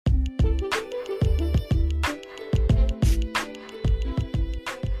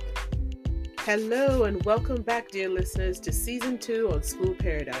Hello and welcome back, dear listeners, to Season 2 on School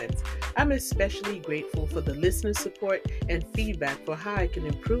Paradigms. I'm especially grateful for the listener support and feedback for how I can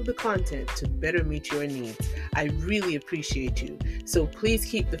improve the content to better meet your needs. I really appreciate you. So please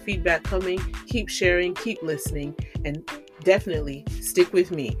keep the feedback coming, keep sharing, keep listening, and definitely stick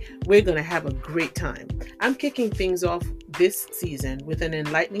with me. We're going to have a great time. I'm kicking things off this season with an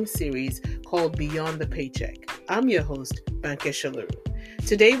enlightening series called Beyond the Paycheck. I'm your host, Banke Shalaru.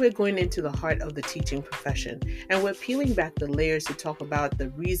 Today, we're going into the heart of the teaching profession, and we're peeling back the layers to talk about the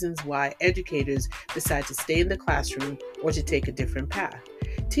reasons why educators decide to stay in the classroom or to take a different path.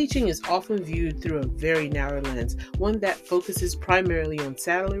 Teaching is often viewed through a very narrow lens, one that focuses primarily on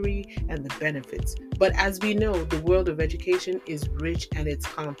salary and the benefits. But as we know, the world of education is rich and it's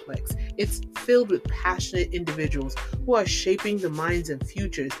complex. It's filled with passionate individuals who are shaping the minds and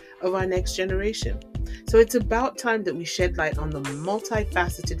futures of our next generation. So it's about time that we shed light on the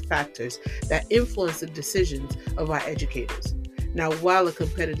multifaceted factors that influence the decisions of our educators. Now, while a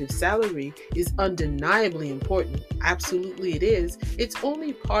competitive salary is undeniably important, absolutely it is, it's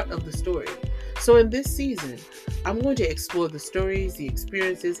only part of the story. So in this season, I'm going to explore the stories, the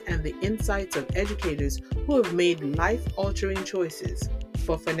experiences, and the insights of educators who have made life-altering choices.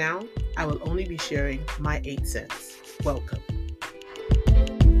 But for now, I will only be sharing my 8 cents. Welcome.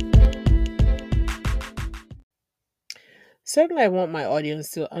 Certainly, I want my audience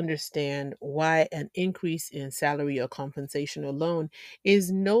to understand why an increase in salary or compensation alone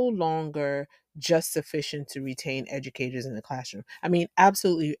is no longer just sufficient to retain educators in the classroom. I mean,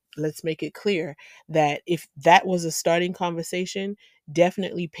 absolutely, let's make it clear that if that was a starting conversation,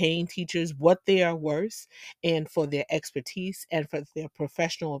 definitely paying teachers what they are worth and for their expertise and for their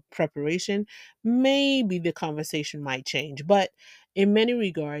professional preparation, maybe the conversation might change. But in many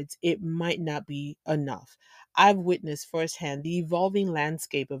regards, it might not be enough. I've witnessed firsthand the evolving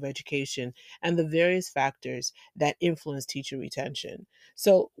landscape of education and the various factors that influence teacher retention.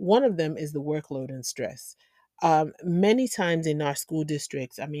 So, one of them is the workload and stress. Many times in our school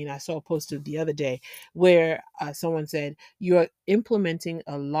districts, I mean, I saw a poster the other day where someone said, you're implementing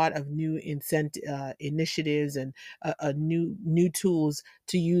a lot of new initiatives and new tools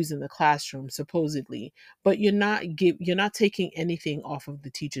to use in the classroom, supposedly, but you're not taking anything off of the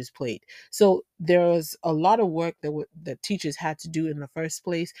teacher's plate. So there was a lot of work that teachers had to do in the first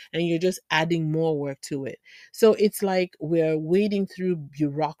place, and you're just adding more work to it. So it's like we're wading through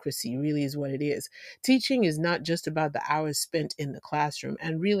bureaucracy, really is what it is. Teaching is not just about the hours spent in the classroom,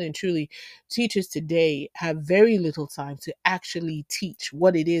 and really and truly, teachers today have very little time to actually teach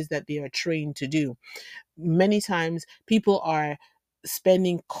what it is that they are trained to do. Many times people are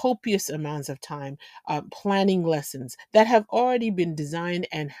spending copious amounts of time planning lessons that have already been designed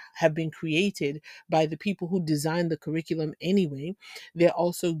and have been created by the people who designed the curriculum anyway. They're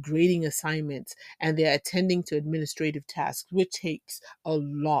also grading assignments and they're attending to administrative tasks, which takes a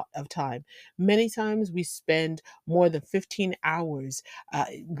lot of time. Many times we spend more than 15 hours,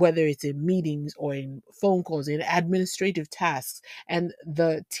 whether it's in meetings or in phone calls, in administrative tasks, and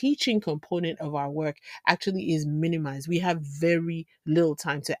the teaching component of our work actually is minimized. We have very little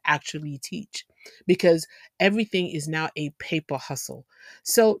time to actually teach because everything is now a paper hustle.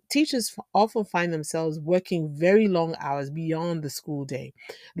 So teachers often find themselves working very long hours beyond the school day,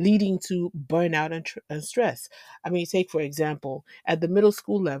 leading to burnout and stress. I mean, take for example, at the middle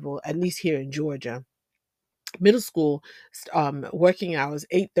school level, at least here in Georgia, middle school working hours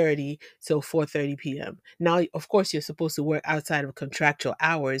 8:30 till 4:30 p.m. Now, of course, you're supposed to work outside of contractual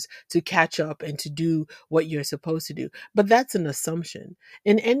hours to catch up and to do what you're supposed to do, but that's an assumption.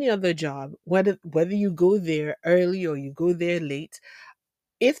 In any other job, whether you go there early or you go there late,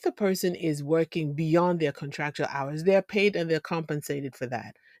 if the person is working beyond their contractual hours, they're paid and they're compensated for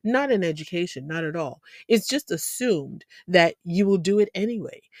that. Not in education, not at all. It's just assumed that you will do it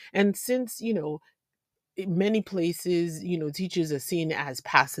anyway. And since, many places, teachers are seen as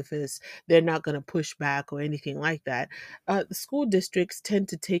pacifists. They're not going to push back or anything like that. The school districts tend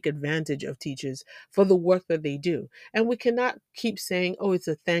to take advantage of teachers for the work that they do, and we cannot keep saying, "Oh, it's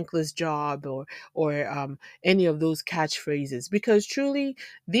a thankless job," or any of those catchphrases, because truly,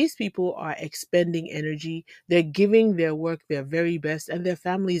 these people are expending energy. They're giving their work their very best, and their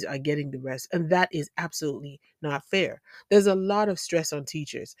families are getting the rest, and that is absolutely not fair. There's a lot of stress on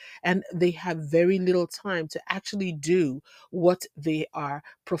teachers and they have very little time to actually do what they are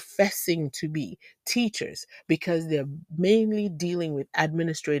professing to be, teachers, because they're mainly dealing with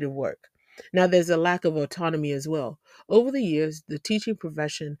administrative work. Now, there's a lack of autonomy as well. Over the years, the teaching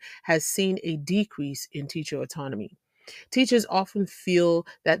profession has seen a decrease in teacher autonomy. Teachers often feel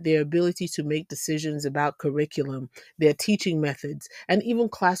that their ability to make decisions about curriculum, their teaching methods, and even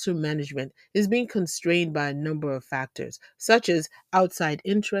classroom management is being constrained by a number of factors, such as outside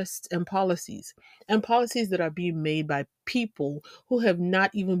interests and policies that are being made by people who have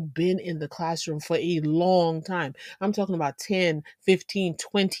not even been in the classroom for a long time. I'm talking about 10, 15,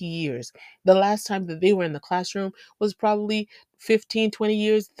 20 years. The last time that they were in the classroom was probably 15, 20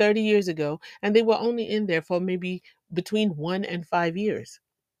 years, 30 years ago, and they were only in there for maybe between 1 and 5 years.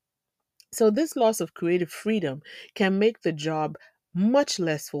 So, this loss of creative freedom can make the job much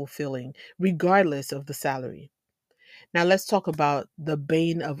less fulfilling, regardless of the salary. Now, let's talk about the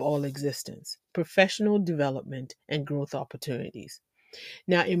bane of all existence: professional development and growth opportunities.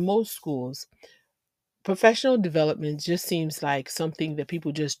 Now, in most schools, professional development just seems like something that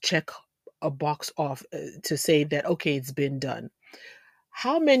people just check a box off to say that, okay, it's been done.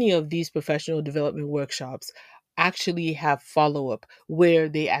 How many of these professional development workshops actually have follow up where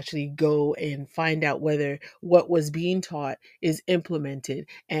they actually go and find out whether what was being taught is implemented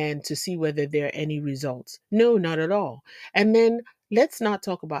and to see whether there are any results? No, not at all. And then let's not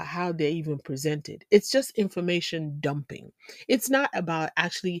talk about how they're even presented. It's just information dumping. It's not about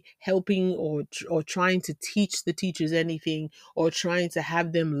actually helping or trying to teach the teachers anything or trying to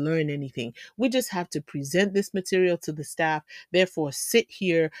have them learn anything. We just have to present this material to the staff. Therefore, sit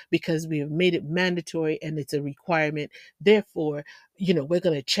here because we have made it mandatory and it's a requirement. Therefore, we're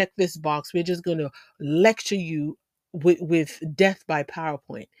going to check this box. We're just going to lecture you with death by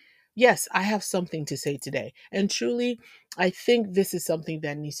PowerPoint. Yes, I have something to say today. And truly, I think this is something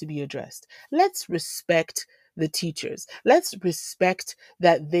that needs to be addressed. Let's respect the teachers. Let's respect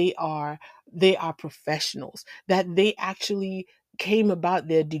that they are professionals, that they actually came about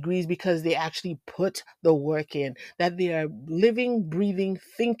their degrees because they actually put the work in, that they are living, breathing,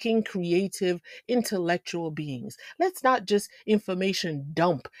 thinking, creative, intellectual beings. Let's not just information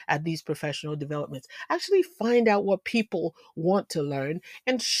dump at these professional developments. Actually find out what people want to learn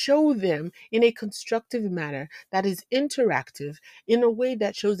and show them in a constructive manner that is interactive, in a way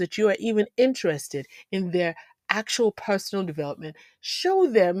that shows that you are even interested in their actual personal development. Show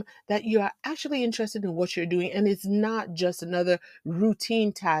them that you are actually interested in what you're doing and it's not just another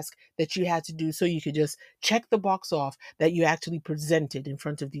routine task that you had to do so you could just check the box off that you actually presented in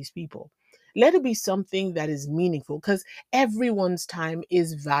front of these people. Let it be something that is meaningful, because everyone's time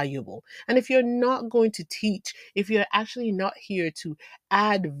is valuable. And if you're not going to teach, if you're actually not here to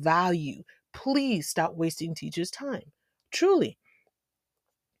add value, please stop wasting teachers' time. Truly.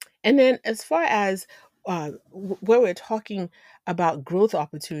 And then, as far as where we're talking about growth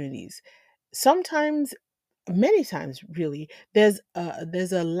opportunities, sometimes, many times, really, there's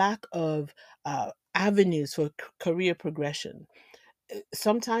a lack of avenues for career progression.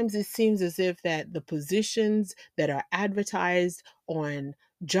 Sometimes it seems as if that the positions that are advertised on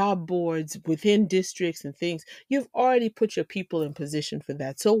job boards within districts and things, you've already put your people in position for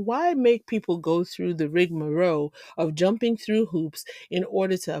that. So why make people go through the rigmarole of jumping through hoops in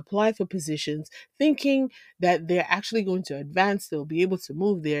order to apply for positions, thinking that they're actually going to advance, they'll be able to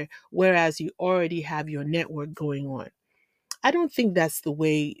move there, whereas you already have your network going on? I don't think that's the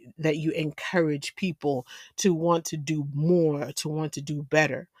way that you encourage people to want to do more, to want to do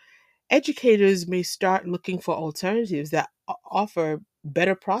better. Educators may start looking for alternatives that offer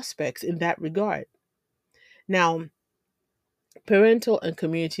better prospects in that regard. Now, parental and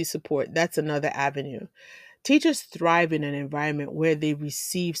community support, that's another avenue. Teachers thrive in an environment where they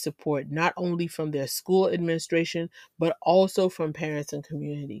receive support not only from their school administration, but also from parents and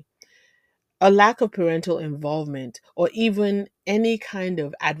community. A lack of parental involvement or even any kind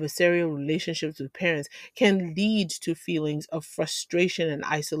of adversarial relationships with parents can lead to feelings of frustration and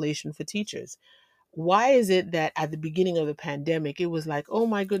isolation for teachers. Why is it that at the beginning of the pandemic, it was like, oh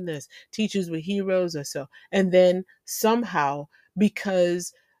my goodness, teachers were heroes or so? And then somehow,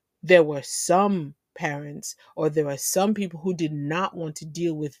 because there were some parents or there were some people who did not want to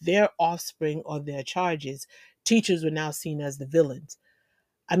deal with their offspring or their charges, teachers were now seen as the villains.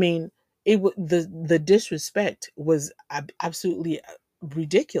 I mean, the disrespect was absolutely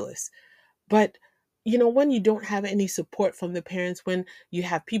ridiculous. But when you don't have any support from the parents, when you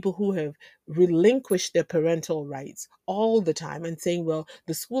have people who have relinquished their parental rights all the time and saying, well,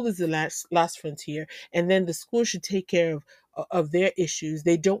 the school is the last frontier, and then the school should take care of their issues.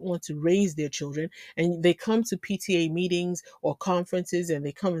 They don't want to raise their children, and they come to PTA meetings or conferences and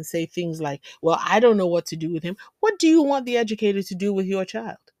they come and say things like, well, I don't know what to do with him. What do you want the educator to do with your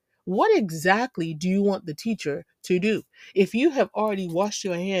child? What exactly do you want the teacher to do? If you have already washed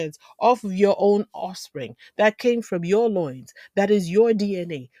your hands off of your own offspring that came from your loins, that is your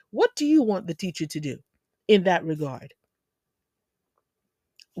DNA, what do you want the teacher to do in that regard?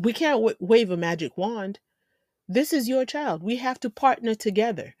 We can't wave a magic wand. This is your child. We have to partner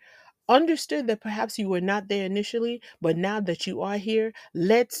together. Understood that perhaps you were not there initially, but now that you are here,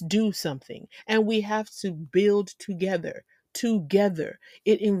 let's do something. And we have to build together. Together.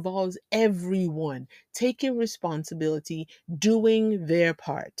 It involves everyone taking responsibility, doing their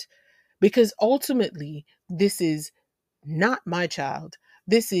part. Because ultimately, this is not my child.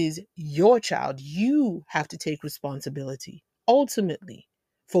 This is your child. You have to take responsibility ultimately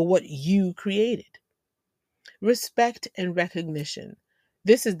for what you created. Respect and recognition.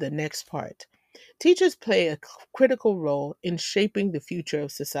 This is the next part. Teachers play a critical role in shaping the future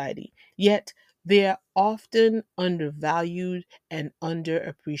of society, yet they are often undervalued and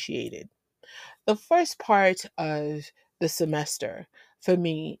underappreciated. The first part of the semester for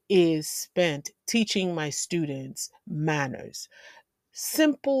me is spent teaching my students manners.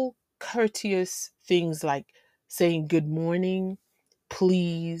 Simple, courteous things like saying good morning,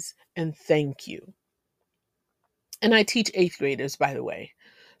 please, and thank you. And I teach eighth graders, by the way.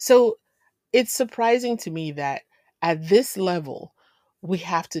 So it's surprising to me that at this level, we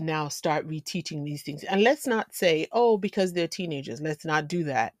have to now start reteaching these things. And let's not say, oh, because they're teenagers, let's not do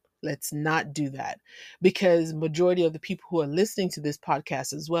that. Let's not do that. Because majority of the people who are listening to this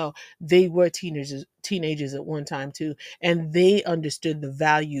podcast as well, they were teenagers at one time too. And they understood the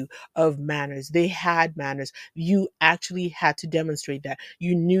value of manners. They had manners. You actually had to demonstrate that.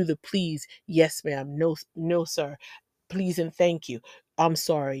 You knew the please, yes, ma'am, no, no, sir, please and thank you. I'm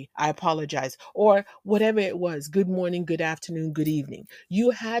sorry, I apologize, or whatever it was, good morning, good afternoon, good evening. You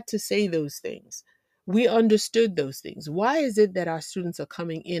had to say those things. We understood those things. Why is it that our students are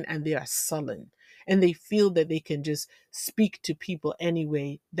coming in and they are sullen and they feel that they can just speak to people any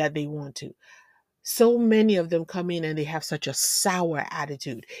way that they want to? So many of them come in and they have such a sour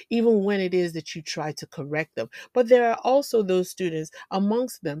attitude, even when it is that you try to correct them. But there are also those students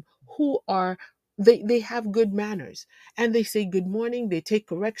amongst them who are they have good manners and they say good morning, they take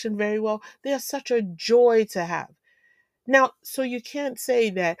correction very well. They are such a joy to have. Now, so you can't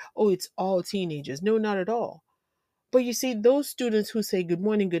say that, oh, it's all teenagers. No, not at all. But you see, those students who say good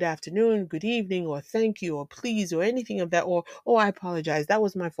morning, good afternoon, good evening, or thank you, or please, or anything of that, or oh, I apologize, that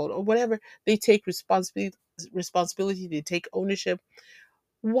was my fault, or whatever, they take responsibility, they take ownership.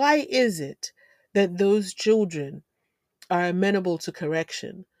 Why is it that those children are amenable to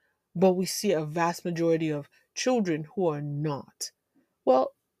correction, but we see a vast majority of children who are not?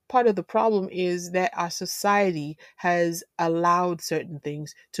 Well, part of the problem is that our society has allowed certain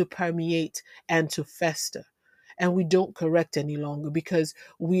things to permeate and to fester. And we don't correct any longer because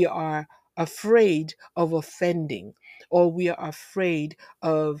we are afraid of offending or we are afraid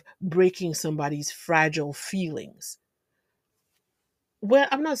of breaking somebody's fragile feelings. Well,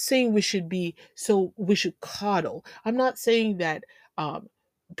 I'm not saying we should coddle. I'm not saying that um,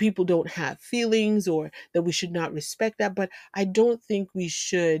 people don't have feelings or that we should not respect that, but I don't think we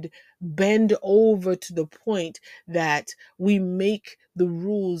should bend over to the point that we make the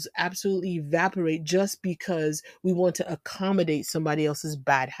rules absolutely evaporate just because we want to accommodate somebody else's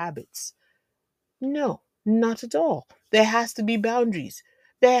bad habits. No, not at all. There has to be boundaries.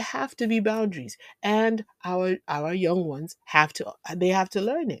 There have to be boundaries. And our young ones have to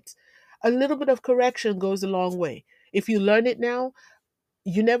learn it. A little bit of correction goes a long way. If you learn it now,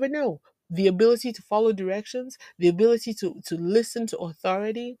 you never know. The ability to follow directions, the ability to listen to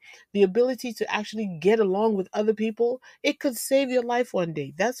authority, the ability to actually get along with other people, it could save your life one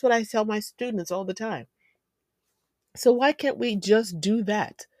day. That's what I tell my students all the time. So why can't we just do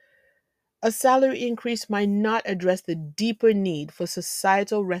that? A salary increase might not address the deeper need for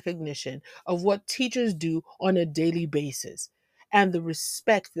societal recognition of what teachers do on a daily basis and the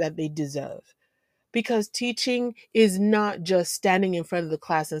respect that they deserve. Because teaching is not just standing in front of the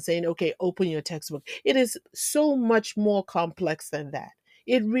class and saying, okay, open your textbook. It is so much more complex than that.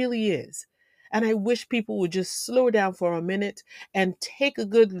 It really is. And I wish people would just slow down for a minute and take a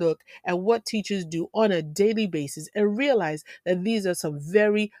good look at what teachers do on a daily basis and realize that these are some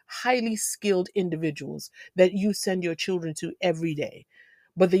very highly skilled individuals that you send your children to every day.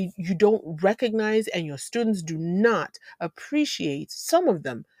 But you don't recognize, and your students do not appreciate, some of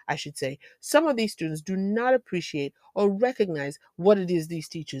them, I should say, some of these students do not appreciate or recognize what it is these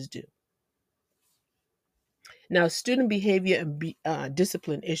teachers do. Now, student behavior and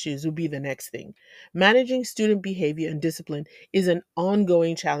discipline issues will be the next thing. Managing student behavior and discipline is an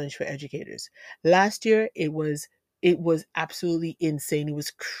ongoing challenge for educators. Last year, it was absolutely insane. It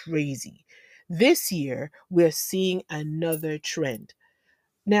was crazy. This year, we're seeing another trend.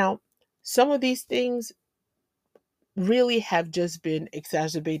 Now, some of these things really have just been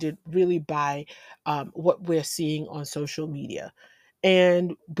exacerbated really by what we're seeing on social media.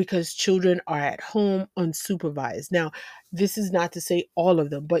 and because children are at home unsupervised. Now, this is not to say all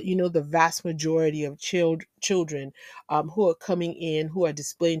of them, but the vast majority of children who are coming in, who are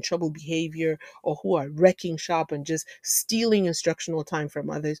displaying troubled behavior, or who are wrecking shop and just stealing instructional time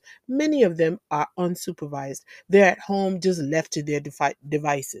from others, many of them are unsupervised. They're at home just left to their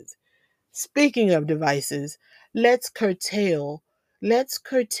devices. Speaking of devices, let's curtail, let's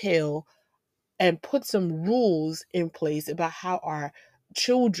curtail and put some rules in place about how our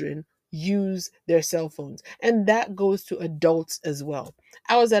children use their cell phones. And that goes to adults as well.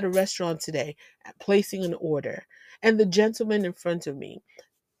 I was at a restaurant today placing an order, and the gentleman in front of me,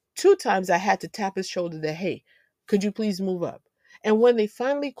 two times I had to tap his shoulder to, hey, could you please move up? And when they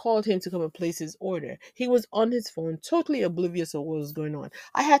finally called him to come and place his order, he was on his phone, totally oblivious of what was going on.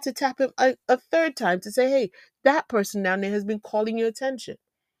 I had to tap him a third time to say, hey, that person down there has been calling your attention.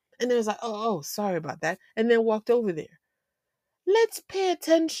 And then I was like, oh, sorry about that. And then walked over there. Let's pay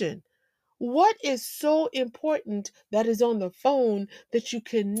attention. What is so important that is on the phone that you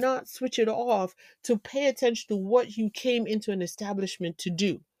cannot switch it off to pay attention to what you came into an establishment to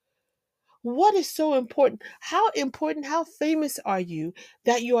do? What is so important, how famous are you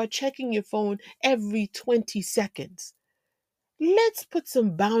that you are checking your phone every 20 seconds? Let's put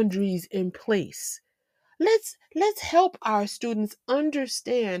some boundaries in place. Let's help our students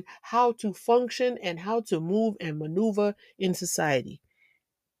understand how to function and how to move and maneuver in society.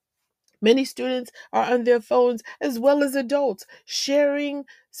 Many students are on their phones as well as adults, sharing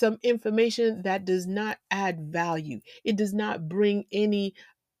some information that does not add value. It does not bring any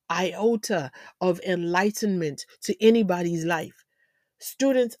iota of enlightenment to anybody's life.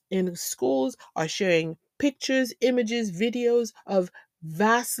 Students in schools are sharing pictures, images, videos of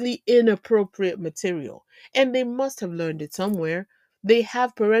vastly inappropriate material, and they must have learned it somewhere. They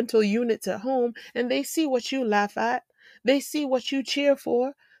have parental units at home, and they see what you laugh at, they see what you cheer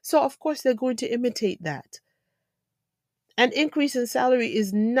for, so of course they're going to imitate that. An increase in salary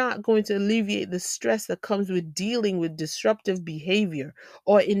is not going to alleviate the stress that comes with dealing with disruptive behavior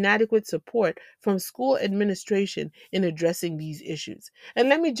or inadequate support from school administration in addressing these issues. And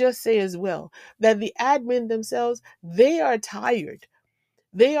let me just say as well that the admin themselves, they are tired.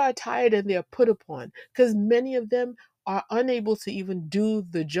 They are tired and they're put upon because many of them are unable to even do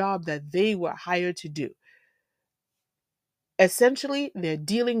the job that they were hired to do. Essentially, they're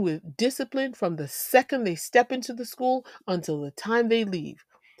dealing with discipline from the second they step into the school until the time they leave.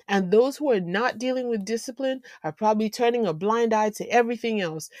 And those who are not dealing with discipline are probably turning a blind eye to everything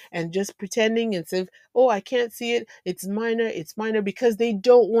else and just pretending as if, oh, I can't see it. It's minor because they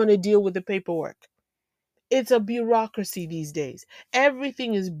don't want to deal with the paperwork. It's a bureaucracy these days.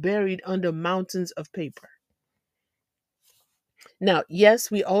 Everything is buried under mountains of paper. Now, yes,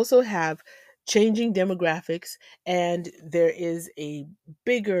 we also have changing demographics, and there is a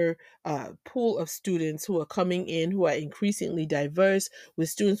bigger pool of students who are coming in who are increasingly diverse, with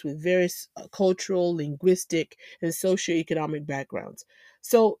students with various cultural, linguistic, and socioeconomic backgrounds.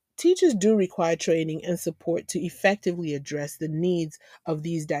 So, teachers do require training and support to effectively address the needs of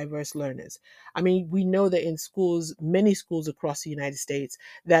these diverse learners. I mean, we know that in schools, many schools across the United States,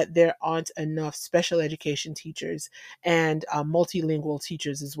 that there aren't enough special education teachers and multilingual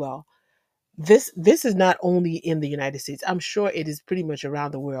teachers as well. This is not only in the United States. I'm sure it is pretty much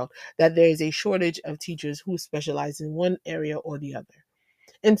around the world that there is a shortage of teachers who specialize in one area or the other.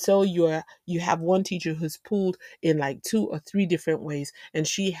 And so you have one teacher who's pulled in like two or three different ways, and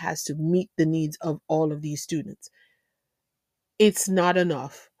she has to meet the needs of all of these students. It's not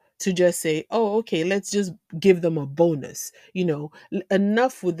enough to just say, oh, okay, let's just give them a bonus.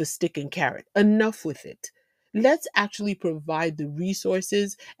 Enough with the stick and carrot, enough with it. Let's actually provide the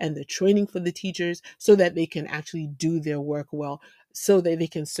resources and the training for the teachers so that they can actually do their work well, so that they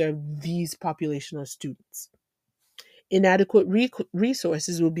can serve these population of students. Inadequate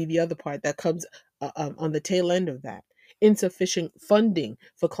resources will be the other part that comes on the tail end of that. Insufficient funding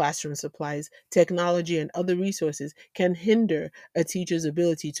for classroom supplies, technology, and other resources can hinder a teacher's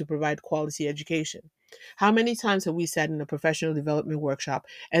ability to provide quality education. How many times have we sat in a professional development workshop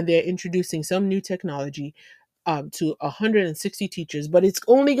and they're introducing some new technology to 160 teachers, but it's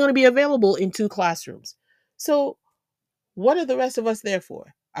only going to be available in two classrooms? So, what are the rest of us there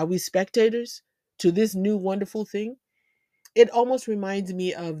for? Are we spectators to this new wonderful thing? It almost reminds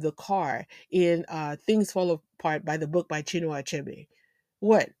me of the car in Things Fall Apart by the book by Chinua Achebe.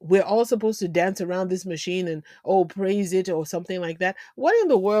 What? We're all supposed to dance around this machine and, oh, praise it or something like that. What in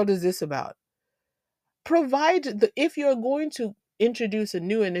the world is this about? If you're going to introduce a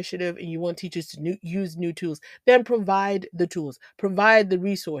new initiative and you want teachers to use new tools, then provide the tools, provide the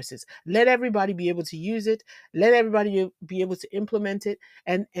resources. Let everybody be able to use it. Let everybody be able to implement it.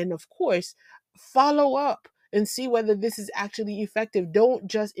 And of course, follow up and see whether this is actually effective. Don't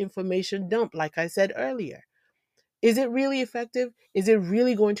just information dump, like I said earlier. Is it really effective? Is it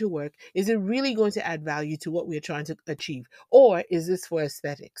really going to work? Is it really going to add value to what we're trying to achieve? Or is this for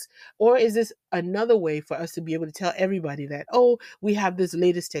aesthetics? Or is this another way for us to be able to tell everybody that, oh, we have this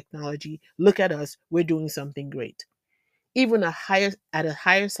latest technology. Look at us. We're doing something great. Even at a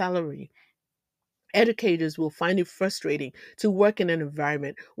higher salary, educators will find it frustrating to work in an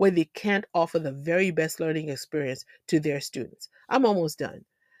environment where they can't offer the very best learning experience to their students. I'm almost done.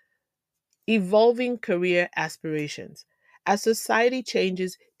 Evolving career aspirations. As society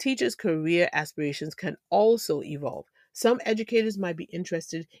changes, teachers' career aspirations can also evolve. Some educators might be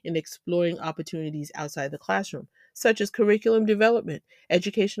interested in exploring opportunities outside the classroom, such as curriculum development,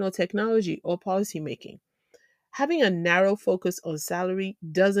 educational technology, or policymaking. Having a narrow focus on salary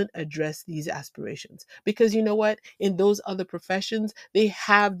doesn't address these aspirations because you know what? In those other professions, they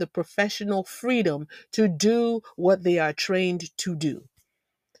have the professional freedom to do what they are trained to do.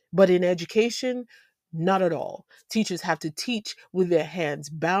 But in education, not at all. Teachers have to teach with their hands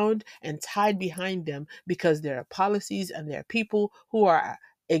bound and tied behind them because there are policies and there are people who are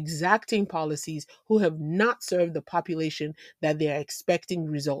exacting policies who have not served the population that they are expecting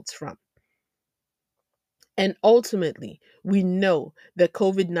results from. And ultimately, we know that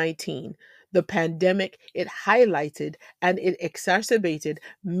COVID-19, the pandemic, it highlighted and it exacerbated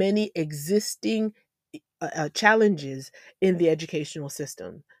many existing challenges in the educational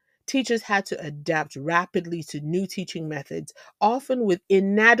system. Teachers had to adapt rapidly to new teaching methods, often with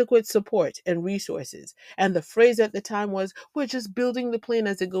inadequate support and resources. And the phrase at the time was, we're just building the plane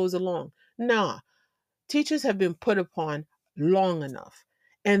as it goes along. Nah, teachers have been put upon long enough.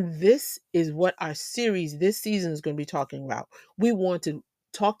 And this is what our series this season is going to be talking about. We want to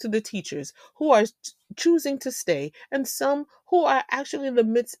talk to the teachers who are choosing to stay and some who are actually in the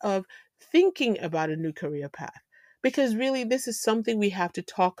midst of thinking about a new career path. Because really, this is something we have to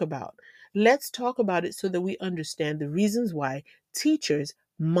talk about. Let's talk about it so that we understand the reasons why teachers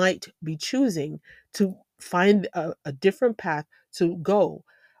might be choosing to find a different path to go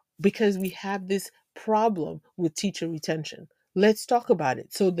because we have this problem with teacher retention. Let's talk about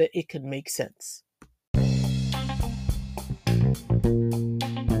it so that it can make sense.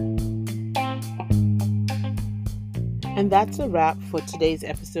 And that's a wrap for today's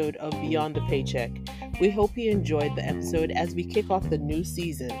episode of Beyond the Paycheck. We hope you enjoyed the episode as we kick off the new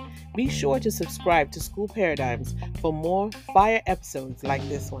season. Be sure to subscribe to School Paradigms for more fire episodes like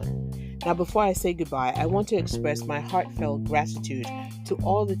this one. Now, before I say goodbye, I want to express my heartfelt gratitude to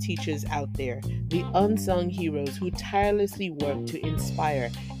all the teachers out there, the unsung heroes who tirelessly work to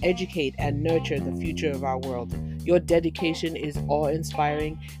inspire, educate, and nurture the future of our world. Your dedication is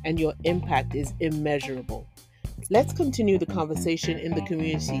awe-inspiring, and your impact is immeasurable. Let's continue the conversation in the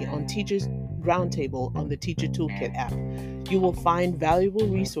community on Teachers Roundtable on the Teacher Toolkit app. You will find valuable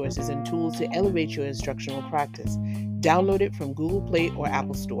resources and tools to elevate your instructional practice. Download it from Google Play or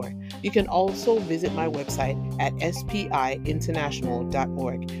Apple Store. You can also visit my website at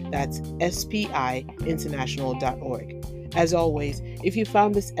spiinternational.org. That's spiinternational.org. As always, if you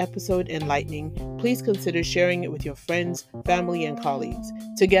found this episode enlightening, please consider sharing it with your friends, family, and colleagues.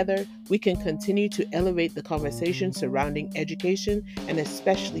 Together, we can continue to elevate the conversation surrounding education and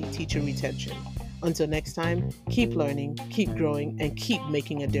especially teacher retention. Until next time, keep learning, keep growing, and keep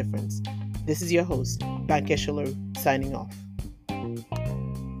making a difference. This is your host, Banke Shalaru, signing off.